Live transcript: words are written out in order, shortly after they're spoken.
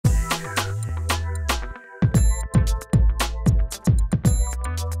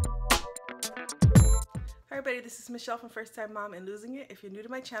this is Michelle from First Time Mom and Losing It. If you're new to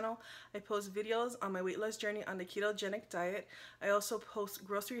my channel, I post videos on my weight loss journey on the ketogenic diet. I also post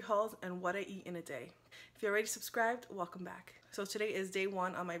grocery hauls and what I eat in a day. If you're already subscribed, welcome back. So today is day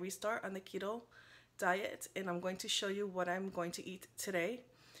 1 on my restart on the keto diet, and I'm going to show you what I'm going to eat today.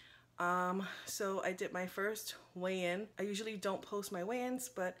 So I did my first weigh-in. I usually don't post my weigh-ins,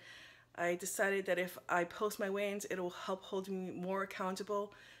 but I decided that if I post my weigh-ins, it will help hold me more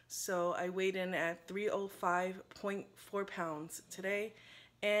accountable. So I weighed in at 305.4 pounds today.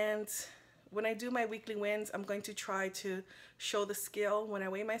 And when I do my weekly weigh-ins, I'm going to try to show the scale when I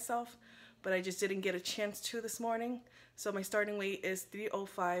weigh myself, but I just didn't get a chance to this morning. So my starting weight is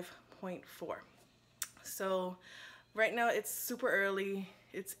 305.4. So right now it's super early.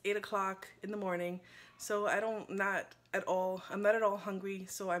 It's 8 o'clock in the morning. So I'm not at all hungry,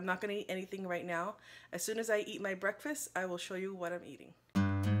 so I'm not gonna eat anything right now. As soon as I eat my breakfast, I will show you what I'm eating.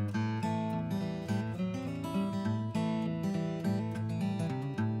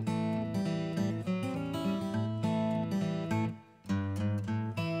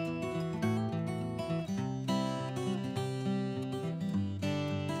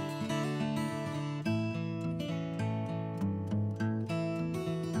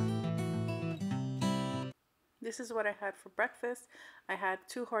 This is what I had for breakfast. I had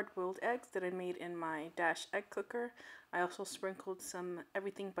 2 hard-boiled eggs that I made in my Dash egg cooker. I also sprinkled some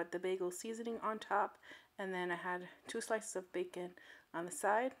everything but the bagel seasoning on top, and then I had 2 slices of bacon on the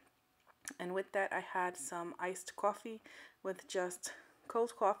side. And with that, I had some iced coffee with just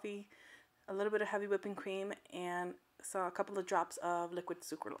cold coffee, a little bit of heavy whipping cream, and a couple of drops of liquid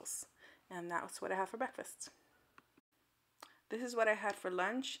sucralose. And that's what I had for breakfast. This is what I had for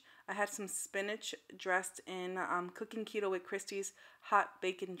lunch. I had some spinach dressed in Cooking Keto with Christy's hot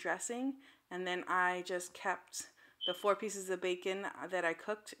bacon dressing. And then I just kept the 4 pieces of bacon that I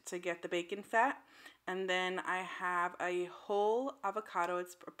cooked to get the bacon fat. And then I have a whole avocado.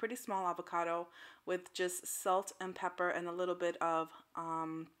 It's a pretty small avocado with just salt and pepper and a little bit of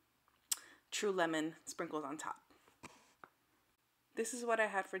true lemon sprinkled on top. This is what I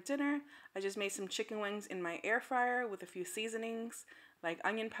had for dinner. I just made some chicken wings in my air fryer with a few seasonings like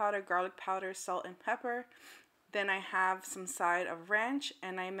onion powder, garlic powder, salt, and pepper. Then I have some side of ranch,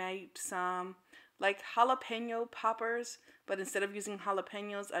 and I made some like jalapeno poppers, but instead of using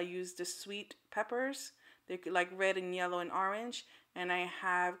jalapenos, I used the sweet peppers. They're like red and yellow and orange. And I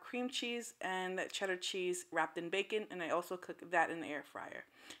have cream cheese and cheddar cheese wrapped in bacon, and I also cook that in the air fryer.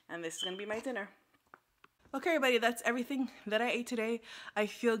 And this is gonna be my dinner. Okay, everybody, that's everything that I ate today. I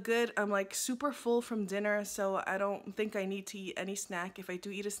feel good. I'm like super full from dinner, so I don't think I need to eat any snack. If I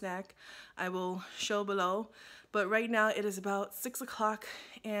do eat a snack, I will show below. But right now it is about 6 o'clock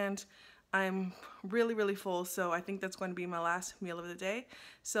and I'm really full, so I think that's going to be my last meal of the day.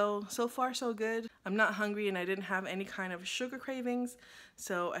 So far so good. I'm not hungry and I didn't have any kind of sugar cravings,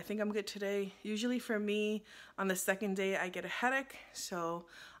 so I think I'm good today. Usually for me, on the second day I get a headache, so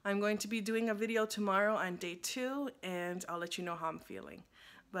I'm going to be doing a video tomorrow on day 2 and I'll let you know how I'm feeling.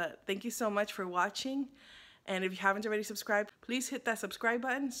 But thank you so much for watching, and if you haven't already subscribed, please hit that subscribe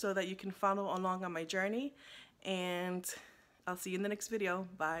button so that you can follow along on my journey, and I'll see you in the next video.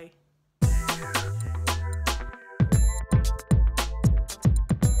 Bye.